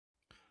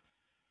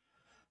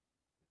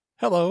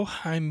Hello,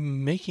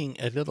 I'm making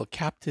a little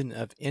Captain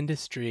of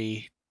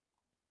Industry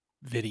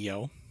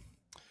video,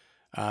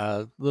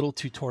 little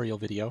tutorial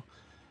video.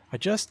 I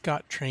just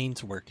got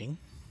trains working,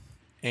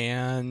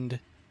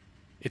 and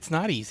it's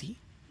not easy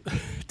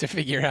to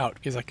figure out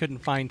because I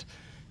couldn't find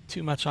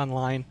too much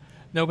online.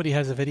 Nobody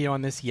has a video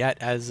on this yet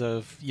as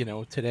of,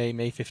 today,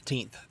 May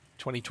 15th,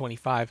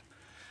 2025,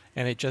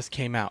 and it just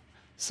came out.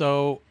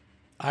 So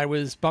I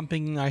was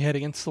bumping my head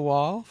against the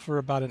wall for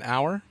about an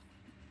hour.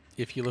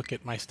 If you look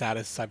at my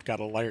status, I've got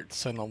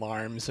alerts and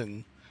alarms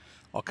and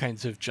all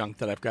kinds of junk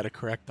that I've got to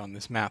correct on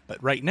this map.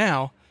 But right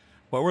now,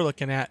 what we're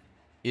looking at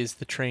is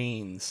the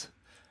trains.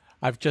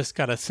 I've just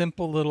got a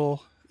simple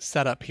little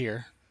setup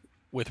here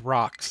with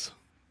rocks,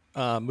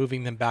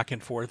 moving them back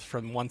and forth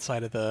from one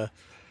side of the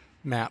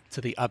map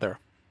to the other.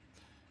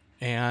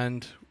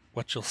 And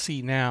what you'll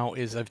see now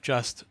is I've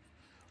just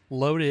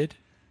loaded,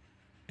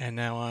 and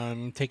now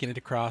I'm taking it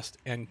across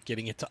and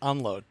getting it to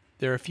unload.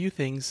 There are a few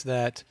things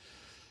that,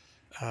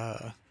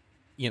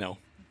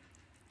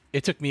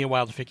 it took me a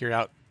while to figure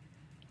out.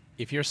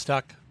 If you're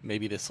stuck,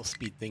 maybe this will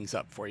speed things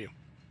up for you.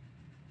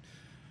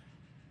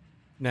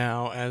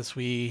 Now, as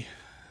we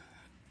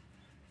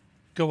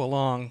go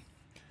along,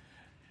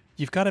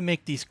 you've got to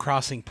make these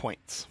crossing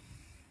points.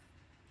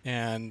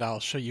 And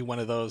I'll show you one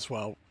of those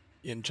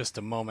in just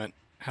a moment,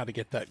 how to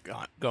get that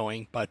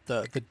going. But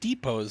the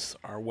depots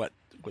are what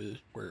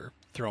were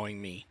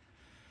throwing me.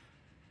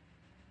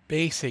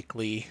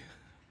 Basically,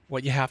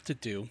 what you have to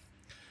do,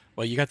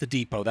 you got the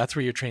depot. That's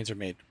where your trains are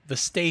made. The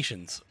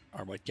stations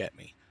are what get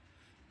me.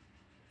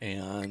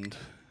 And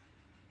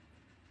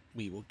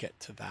we will get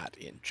to that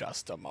in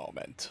just a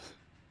moment.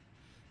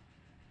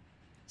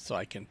 So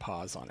I can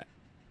pause on it.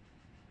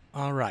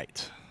 All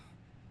right.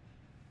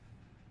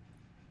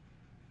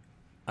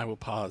 I will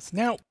pause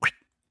now.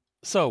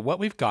 So what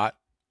we've got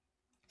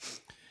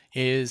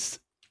is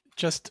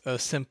just a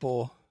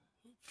simple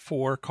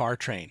 4-car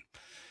train.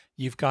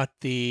 You've got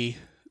the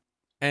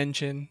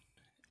engine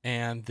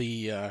and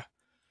the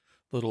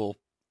little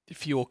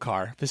fuel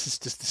car. This is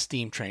just the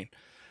steam train.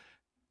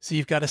 So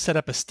you've got to set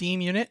up a steam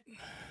unit,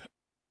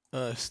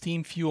 a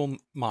steam fuel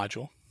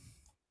module.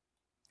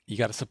 You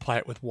got to supply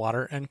it with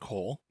water and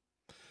coal,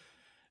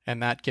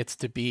 and that gets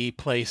to be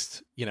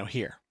placed,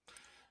 here.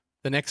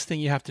 The next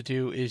thing you have to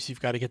do is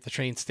you've got to get the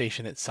train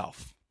station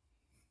itself.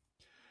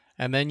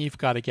 And then you've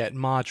got to get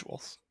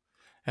modules,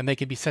 and they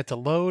can be set to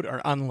load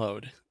or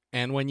unload.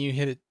 And when you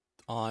hit it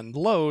on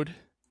load,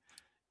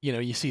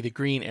 you see the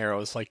green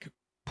arrows, like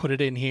put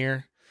it in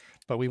here,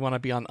 but we want to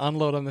be on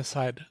unload on this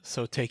side,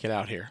 so take it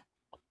out here.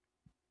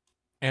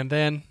 And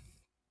then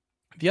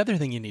the other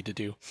thing you need to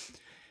do,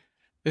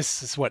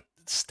 this is what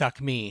stuck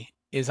me,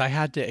 is I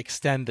had to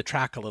extend the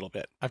track a little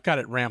bit. I've got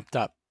it ramped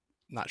up.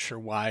 Not sure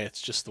why,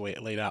 it's just the way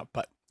it laid out,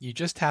 but you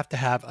just have to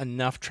have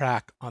enough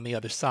track on the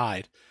other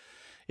side.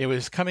 It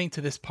was coming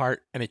to this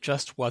part and it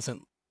just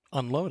wasn't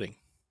unloading.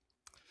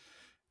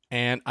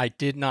 And I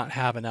did not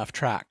have enough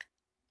track.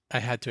 I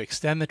had to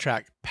extend the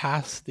track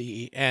past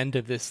the end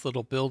of this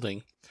little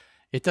building.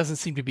 It doesn't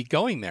seem to be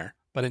going there,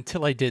 but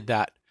until I did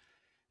that,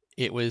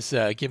 it was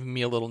giving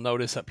me a little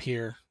notice up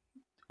here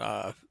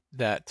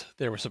that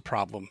there was a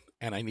problem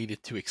and I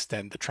needed to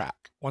extend the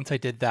track. Once I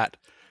did that,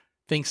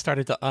 things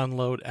started to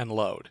unload and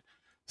load.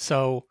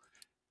 So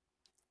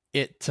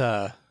it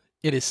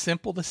is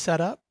simple to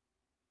set up,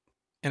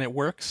 and it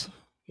works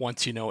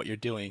once you know what you're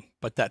doing.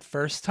 But that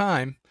first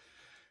time,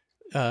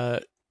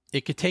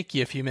 it could take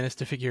you a few minutes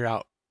to figure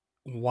out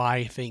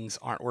why things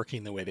aren't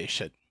working the way they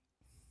should.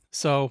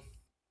 So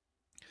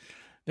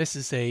this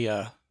is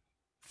a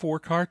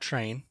 4-car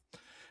train,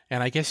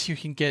 and I guess you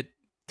can get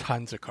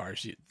tons of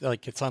cars.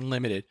 It's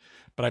unlimited,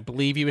 but I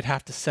believe you would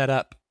have to set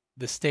up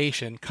the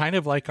station kind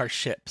of like our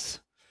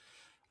ships.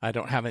 I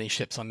don't have any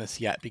ships on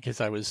this yet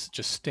because I was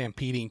just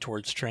stampeding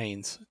towards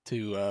trains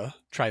to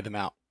try them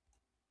out.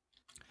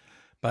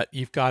 But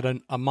you've got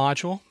a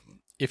module.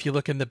 If you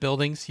look in the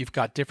buildings, you've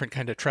got different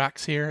kind of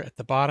tracks here at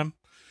the bottom.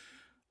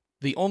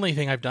 The only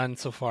thing I've done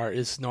so far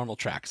is normal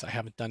tracks. I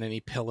haven't done any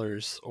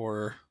pillars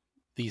or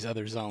these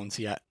other zones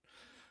yet.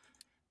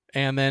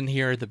 And then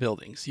here are the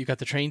buildings. You've got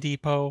the train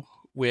depot,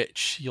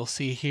 which you'll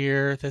see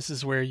here. This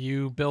is where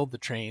you build the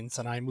trains,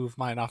 and I move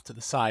mine off to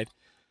the side.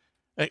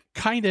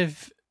 Kind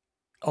of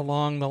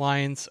along the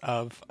lines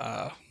of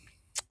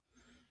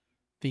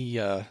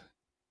the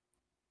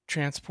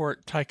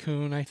Transport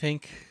Tycoon, I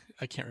think.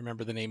 I can't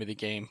remember the name of the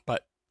game,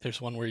 but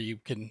there's one where you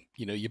can,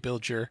 you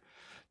build your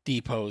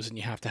depots and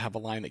you have to have a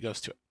line that goes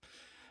to it.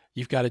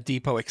 You've got a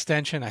depot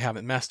extension I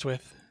haven't messed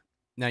with.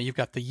 Now you've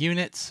got the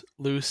units,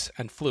 loose,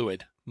 and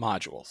fluid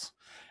modules.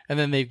 And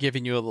then they've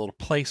given you a little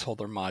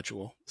placeholder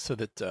module so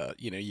that,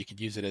 you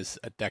could use it as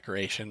a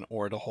decoration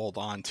or to hold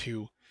on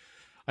to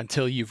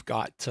until you've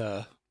got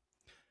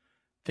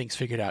things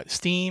figured out.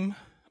 Steam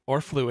or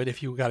fluid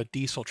if you've got a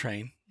diesel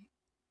train,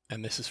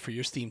 and this is for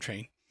your steam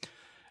train.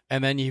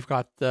 And then you've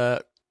got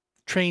the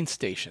train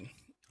station.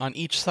 On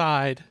each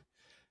side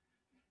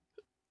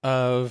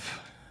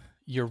of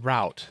your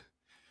route,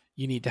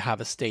 you need to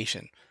have a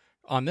station.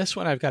 On this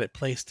one, I've got it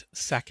placed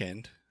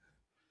second.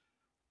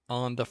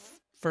 on the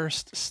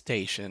first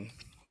station,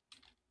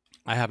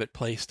 I have it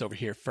placed over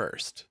here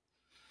first.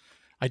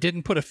 I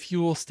didn't put a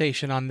fuel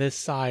station on this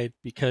side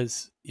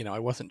because, I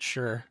wasn't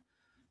sure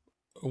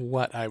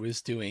what I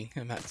was doing,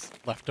 and that's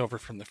left over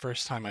from the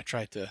first time I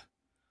tried to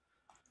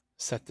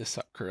set this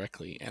up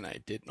correctly, and I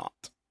did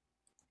not.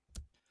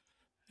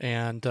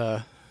 And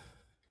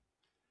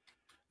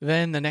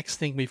then the next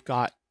thing we've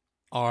got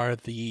are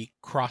the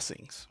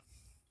crossings.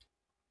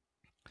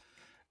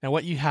 Now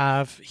what you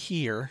have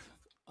here,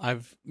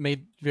 I've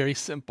made very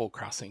simple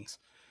crossings.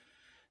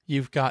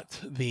 You've got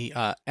the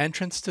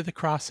entrance to the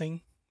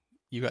crossing.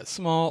 You've got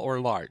small or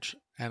large,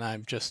 and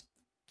I've just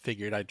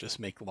figured I'd just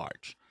make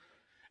large.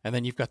 And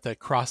then you've got the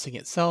crossing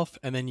itself,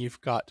 and then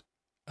you've got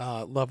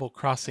level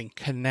crossing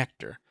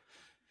connector,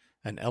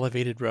 an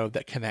elevated road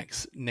that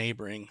connects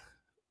neighboring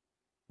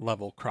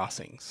level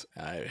crossings.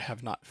 I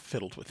have not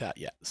fiddled with that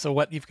yet. So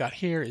what you've got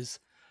here is,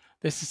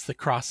 this is the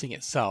crossing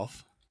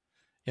itself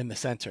in the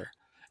center.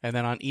 And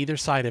then on either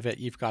side of it,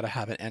 you've got to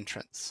have an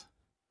entrance.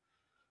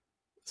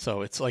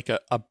 So it's like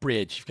a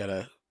bridge. You've got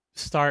a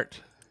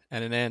start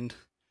and an end,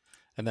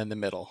 and then the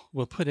middle.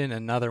 We'll put in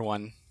another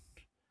one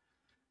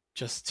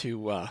just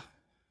to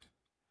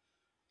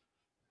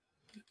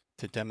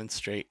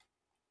demonstrate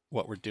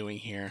what we're doing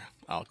here.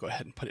 I'll go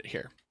ahead and put it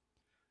here.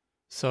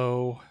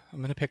 So I'm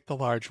going to pick the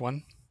large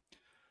one.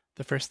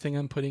 The first thing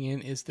I'm putting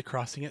in is the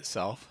crossing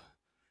itself.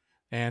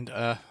 And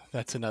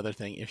that's another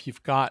thing. If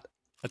you've got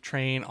a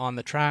train on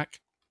the track,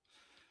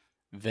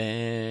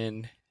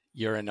 then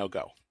you're a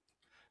no-go.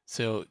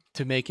 So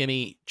to make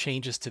any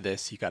changes to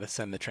this, you got to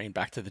send the train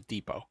back to the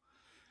depot.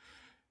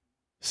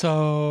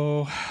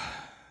 So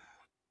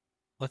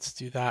let's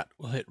do that.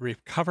 We'll hit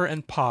recover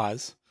and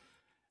pause,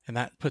 and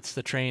that puts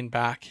the train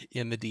back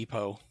in the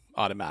depot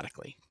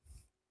automatically.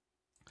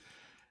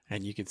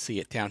 And you can see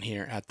it down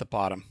here at the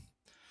bottom.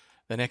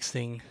 The next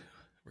thing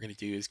we're going to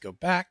do is go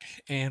back,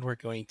 and we're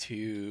going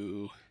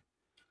to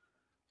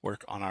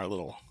work on our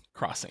little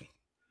crossing.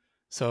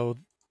 So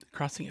the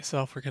crossing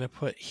itself we're going to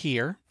put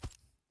here.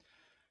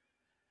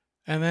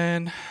 And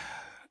then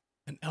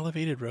an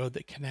elevated road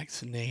that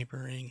connects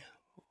neighboring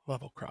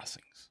level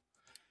crossings.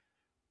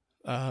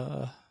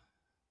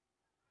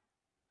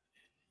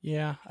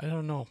 Yeah, I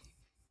don't know.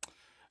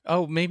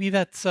 Oh, maybe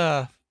that's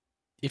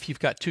if you've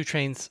got two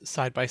trains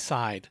side by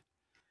side.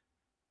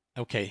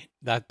 Okay,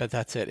 but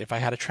that's it. If I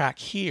had a track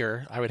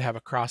here, I would have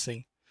a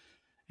crossing,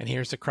 and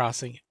here's a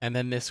crossing, and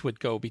then this would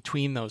go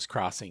between those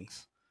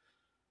crossings,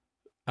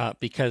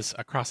 because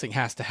a crossing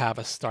has to have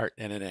a start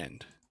and an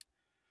end.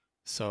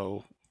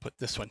 So put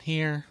this one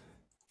here,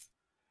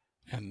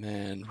 and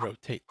then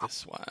rotate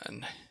this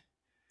one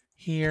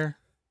here,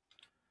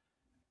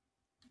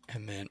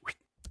 and then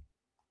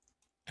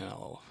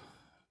I'll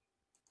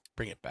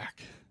bring it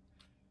back.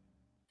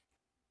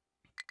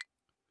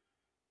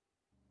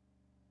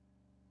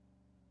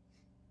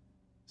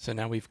 So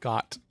now we've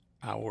got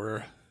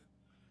our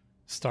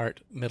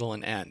start, middle,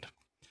 and end.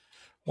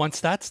 Once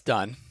that's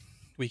done,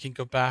 we can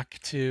go back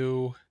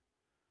to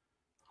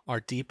our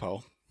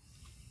depot.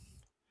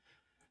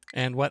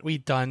 And what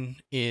we've done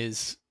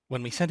is,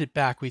 when we send it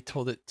back, we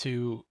told it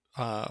to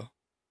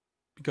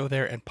go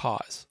there and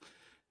pause.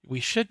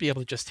 We should be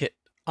able to just hit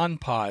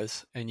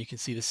unpause, and you can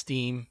see the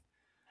steam,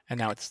 and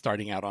now it's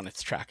starting out on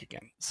its track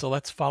again. So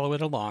let's follow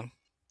it along.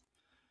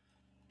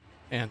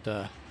 And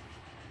the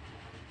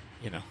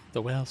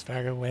Wells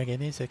Fargo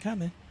wagon is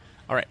a-coming.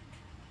 All right,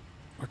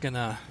 we're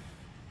gonna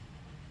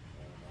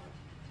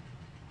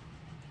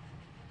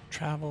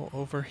travel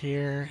over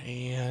here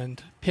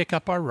and pick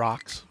up our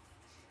rocks.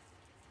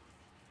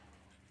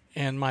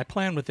 And my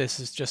plan with this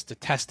is just to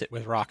test it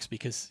with rocks,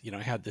 because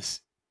I had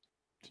this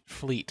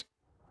fleet,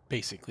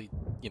 basically,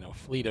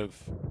 fleet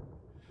of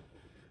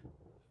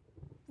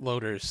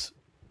loaders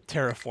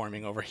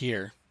terraforming over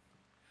here,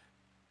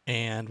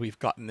 and we've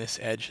gotten this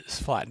edge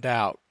flattened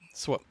out.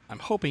 So what I'm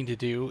hoping to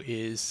do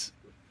is,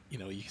 you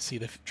can see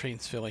the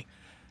trains filling,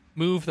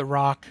 move the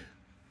rock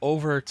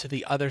over to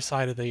the other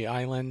side of the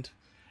island,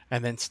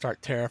 and then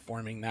start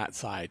terraforming that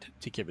side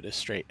to give it a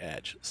straight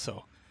edge.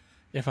 So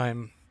if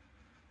I'm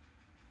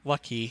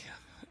lucky,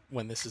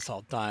 when this is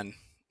all done,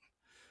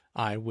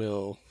 I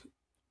will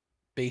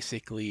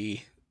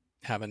basically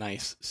have a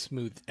nice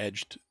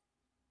smooth-edged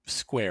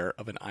square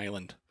of an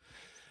island.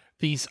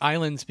 These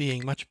islands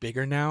being much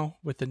bigger now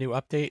with the new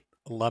update,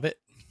 love it.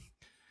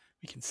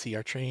 We can see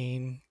our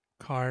train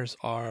cars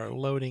are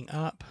loading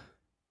up.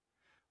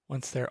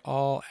 Once they're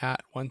all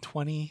at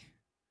 120,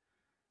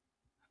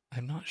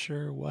 I'm not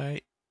sure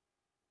why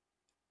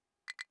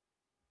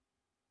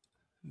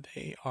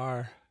they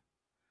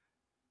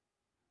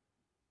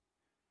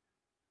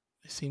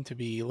seem to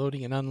be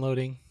loading and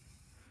unloading.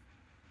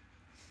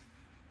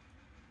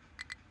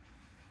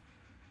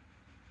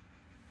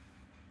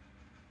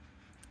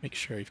 Make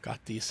sure you've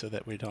got these so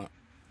that we're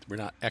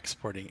not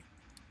exporting.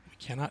 We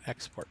cannot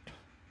export.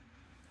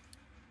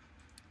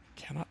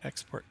 Cannot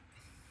export.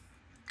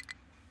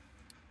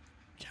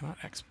 Cannot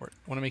export.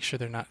 I want to make sure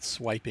they're not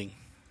swiping.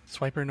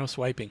 Swiper, no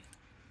swiping.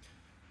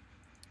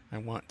 I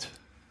want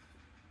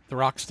the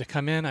rocks to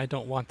come in. I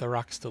don't want the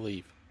rocks to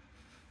leave,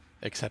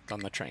 except on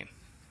the train.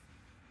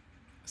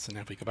 So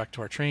now if we go back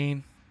to our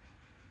train,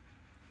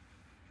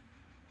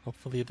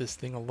 hopefully this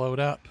thing will load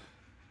up.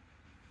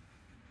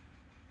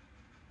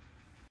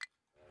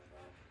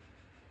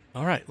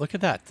 All right, look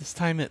at that. This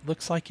time it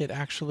looks like it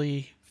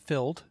actually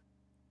filled.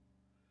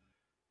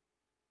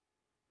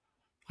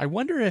 I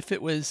wonder if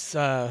it was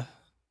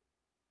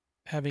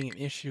having an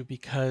issue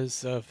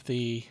because of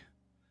the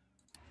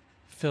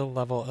fill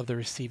level of the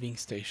receiving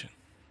station.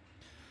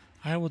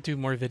 I will do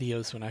more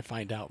videos when I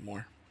find out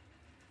more.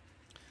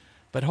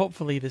 But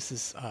hopefully this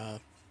is a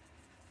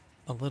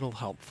little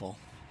helpful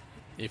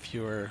if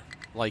you're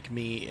like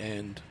me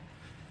and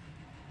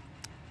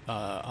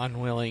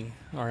unwilling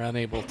or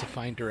unable to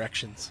find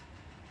directions.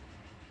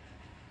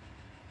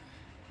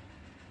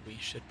 We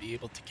should be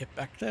able to get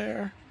back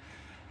there.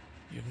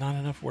 You have not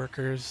enough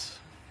workers.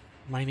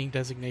 Mining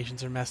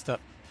designations are messed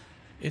up.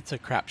 It's a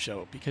crap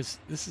show because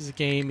this is a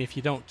game, if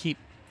you don't keep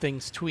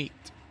things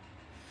tweaked,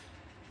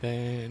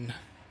 then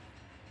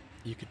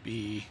you could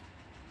be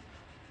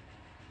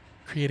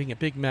creating a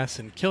big mess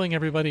and killing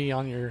everybody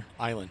on your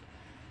island.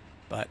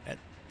 But at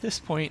this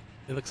point,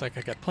 it looks like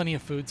I got plenty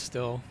of food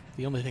still.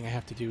 The only thing I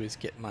have to do is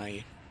get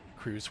my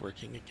crews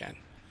working again.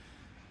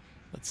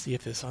 Let's see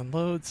if this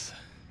unloads.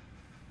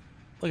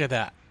 Look at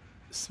that.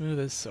 Smooth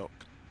as silk.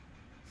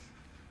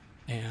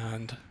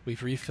 And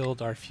we've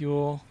refilled our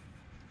fuel.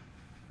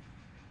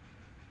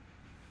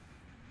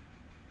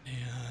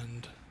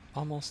 And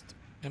almost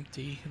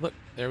empty. Look,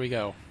 there we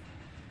go.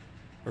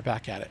 We're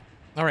back at it.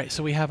 All right,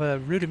 so we have a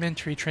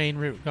rudimentary train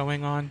route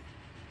going on.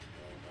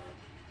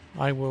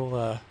 I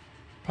will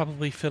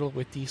probably fiddle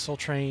with diesel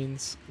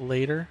trains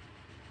later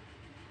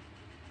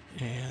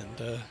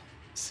and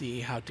see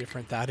how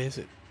different that is.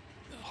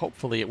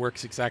 Hopefully it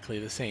works exactly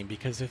the same,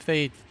 because if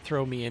they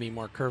throw me any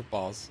more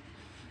curveballs,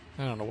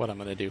 I don't know what I'm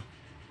going to do.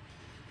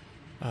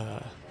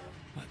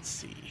 Let's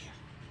see.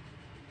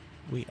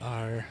 We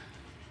are...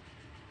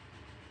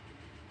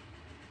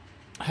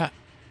 Ha!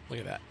 Look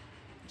at that.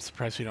 I'm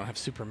surprised we don't have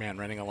Superman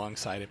running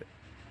alongside of it.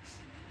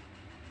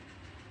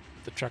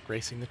 The truck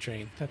racing the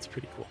train. That's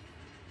pretty cool.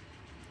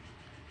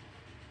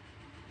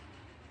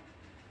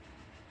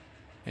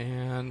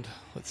 And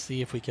let's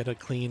see if we get a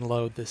clean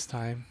load this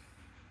time.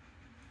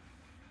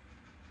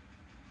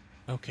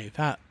 Okay,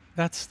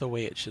 that's the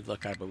way it should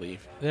look, I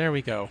believe. There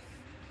we go.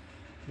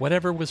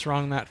 Whatever was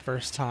wrong that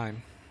first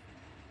time,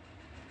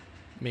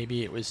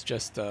 maybe it was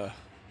just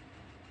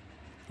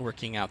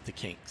working out the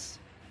kinks.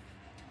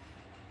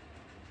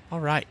 All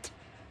right.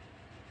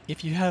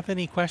 If you have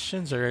any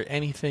questions or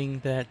anything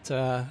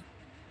that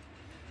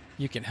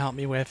you can help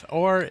me with,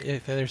 or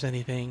if there's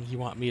anything you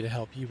want me to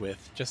help you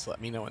with, just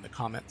let me know in the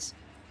comments.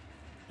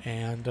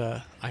 And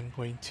I'm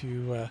going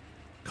to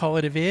call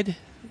it a vid,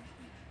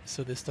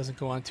 so this doesn't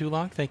go on too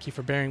long. Thank you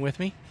for bearing with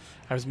me.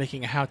 I was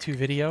making a how-to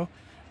video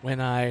when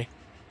I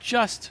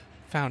just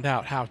found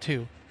out how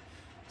to.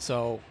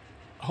 So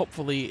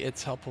hopefully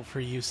it's helpful for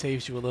you,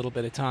 saves you a little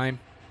bit of time.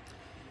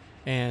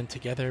 And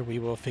together we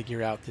will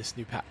figure out this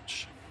new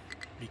patch,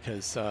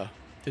 because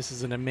this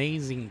is an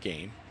amazing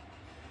game.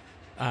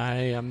 I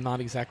am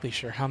not exactly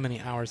sure how many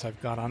hours I've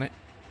got on it,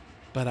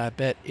 but I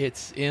bet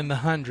it's in the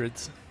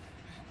hundreds.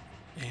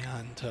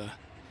 And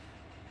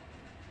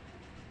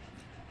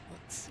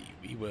let's see,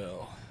 we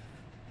will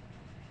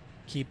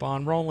keep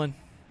on rolling.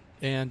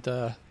 And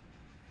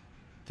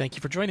thank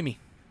you for joining me.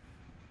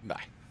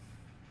 Bye.